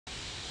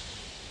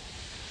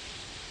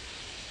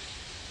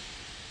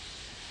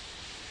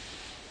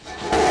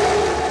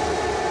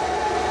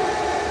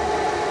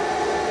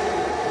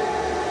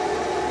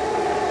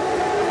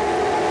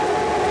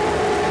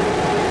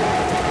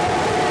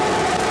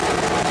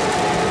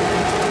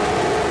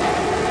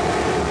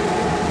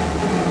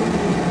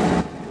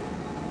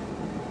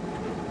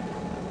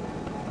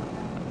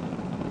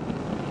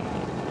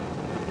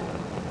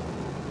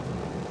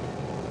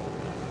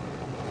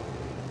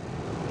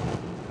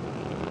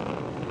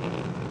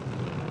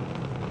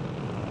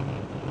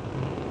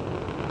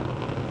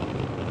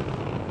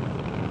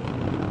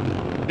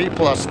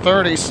Plus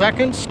 30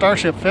 seconds,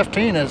 Starship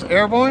 15 is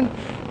airborne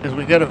as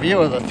we get a view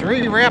of the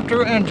 3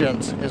 Raptor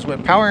engines as we're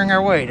powering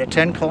our way to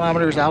 10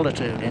 kilometers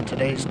altitude in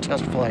today's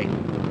test flight.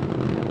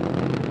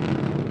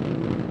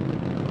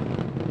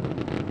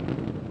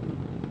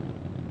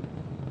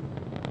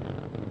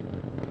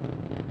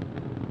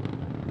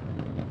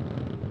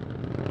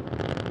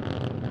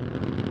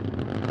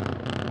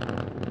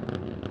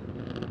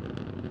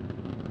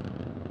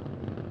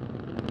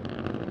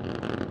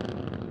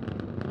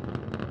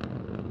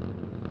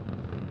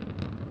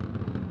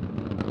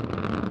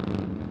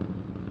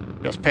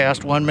 Just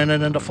past 1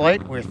 minute into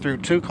flight, we're through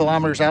 2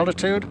 kilometers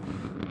altitude.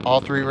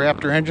 All 3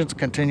 Raptor engines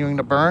continuing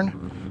to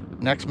burn.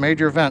 Next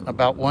major event,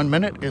 about 1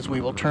 minute, is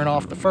we will turn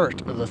off the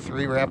first of the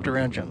 3 Raptor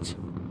engines.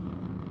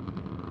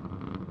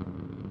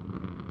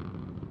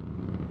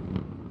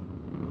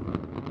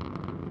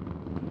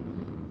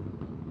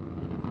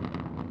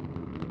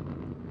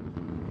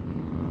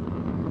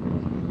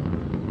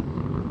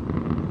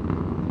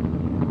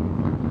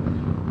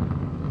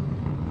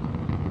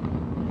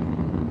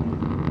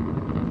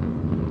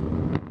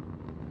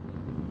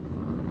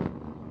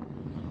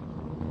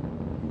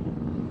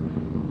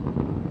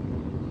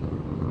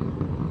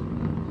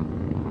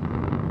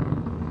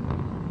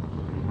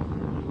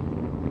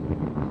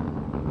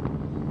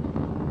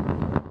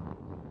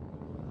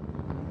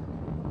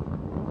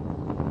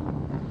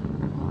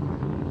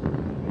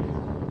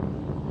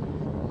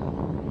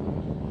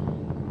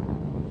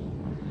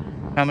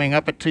 Coming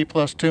up at T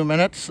plus 2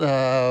 minutes,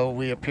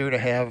 we appear to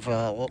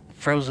have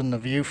frozen the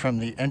view from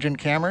the engine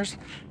cameras.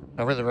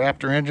 However, the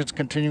Raptor engine's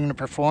continuing to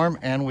perform,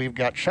 and we've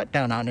got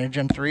shutdown on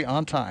engine 3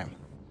 on time.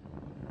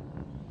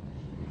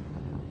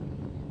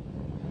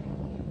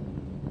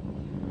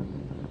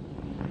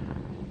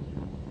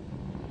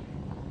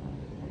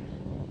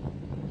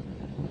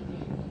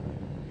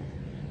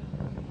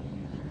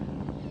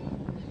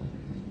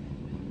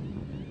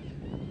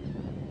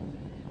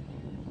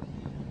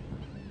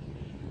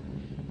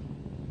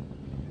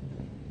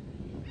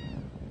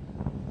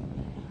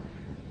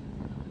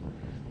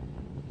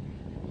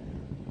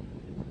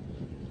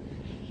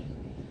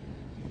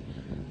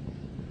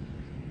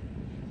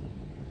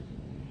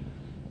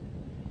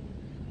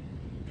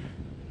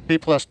 T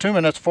plus 2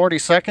 minutes 40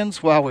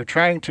 seconds. While we're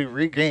trying to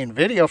regain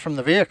video from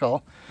the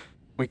vehicle,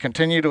 we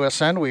continue to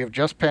ascend. We have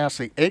just passed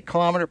the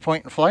 8-kilometer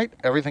point in flight.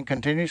 Everything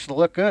continues to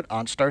look good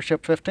on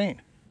Starship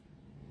 15.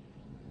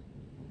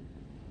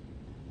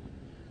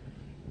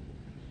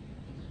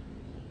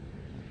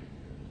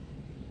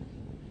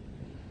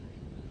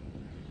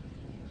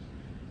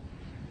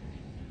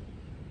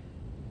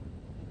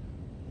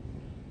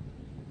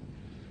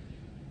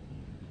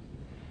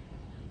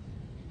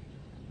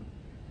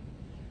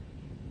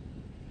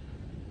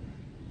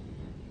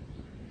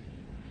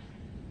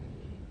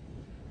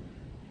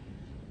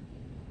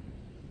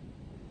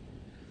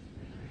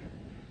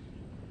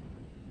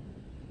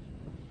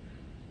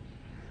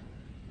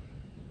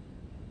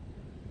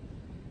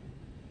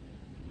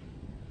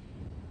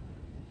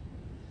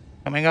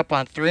 Coming up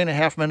on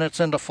 3.5 minutes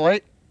into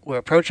flight, we're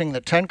approaching the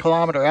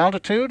 10-kilometer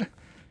altitude.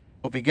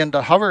 We'll begin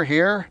to hover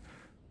here.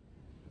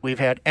 We've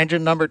had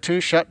engine number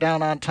 2 shut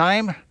down on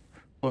time.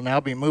 We'll now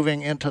be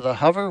moving into the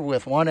hover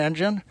with 1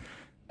 engine.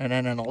 And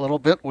then in a little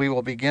bit, we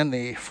will begin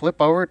the flip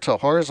over to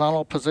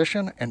horizontal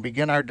position and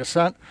begin our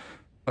descent.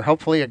 But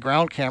hopefully a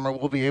ground camera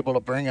will be able to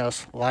bring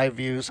us live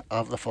views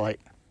of the flight.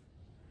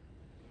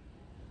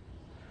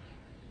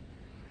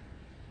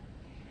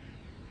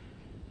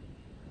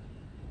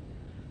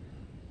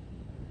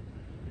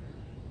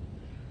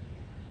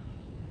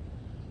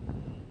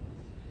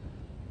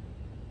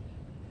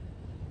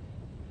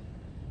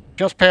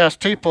 Just past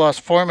T plus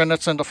 4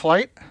 minutes into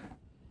flight,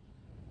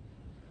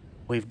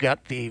 we've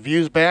got the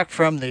views back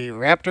from the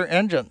Raptor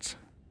engines.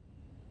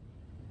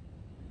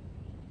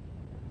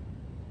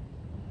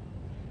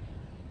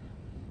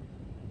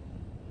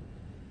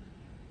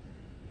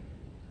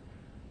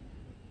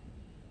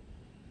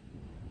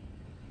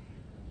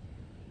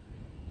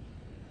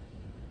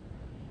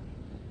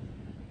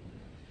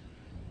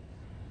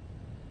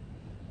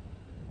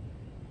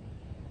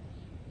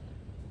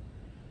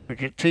 We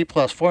get T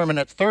plus 4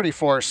 minutes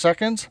 34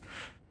 seconds.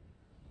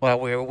 While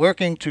we're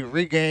working to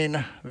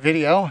regain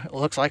video, it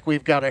looks like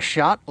we've got a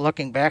shot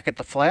looking back at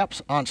the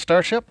flaps on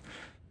Starship.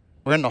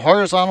 We're in the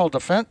horizontal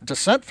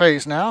descent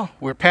phase now.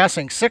 We're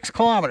passing 6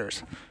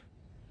 kilometers.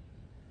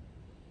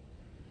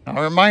 Now,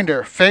 a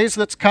reminder, phase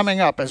that's coming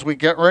up as we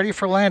get ready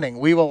for landing,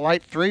 we will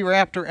light 3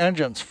 Raptor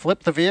engines,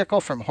 flip the vehicle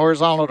from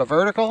horizontal to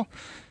vertical.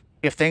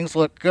 If things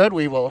look good,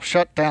 we will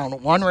shut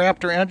down 1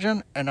 Raptor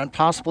engine and then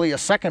possibly a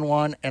second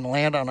one and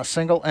land on a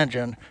single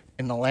engine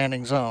in the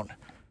landing zone.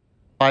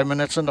 5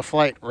 minutes into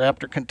flight,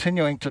 Raptor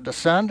continuing to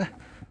descend.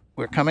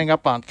 We're coming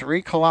up on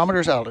 3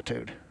 kilometers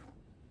altitude.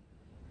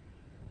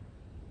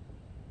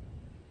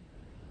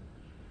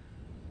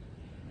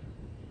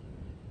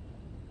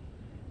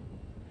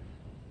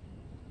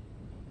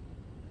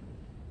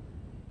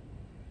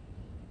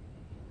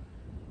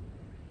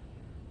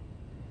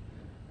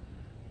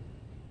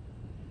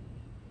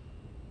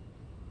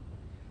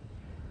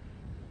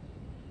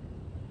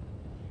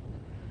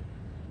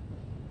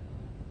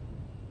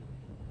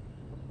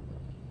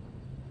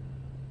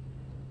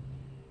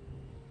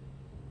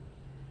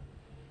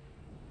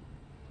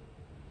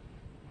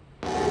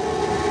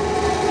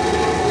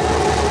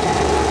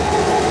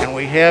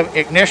 have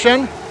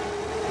ignition.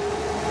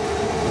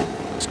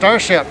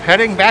 Starship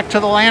heading back to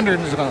the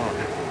landing zone.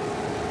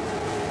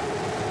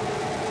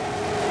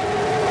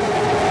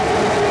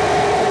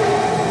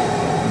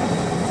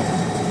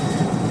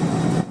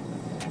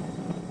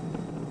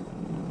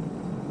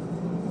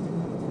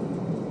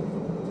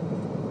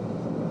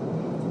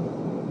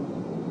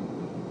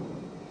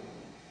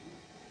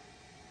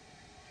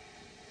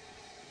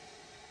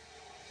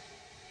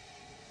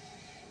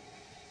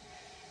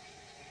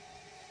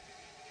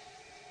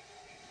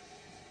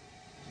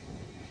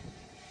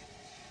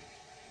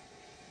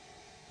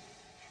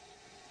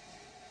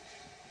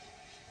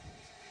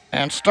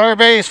 And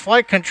Starbase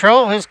Flight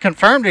Control has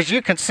confirmed, as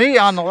you can see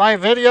on the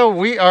live video,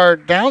 we are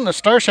down. The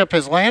Starship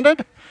has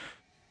landed.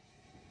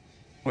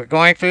 We're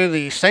going through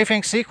the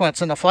safing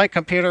sequence in the flight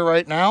computer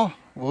right now.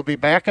 We'll be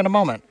back in a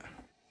moment.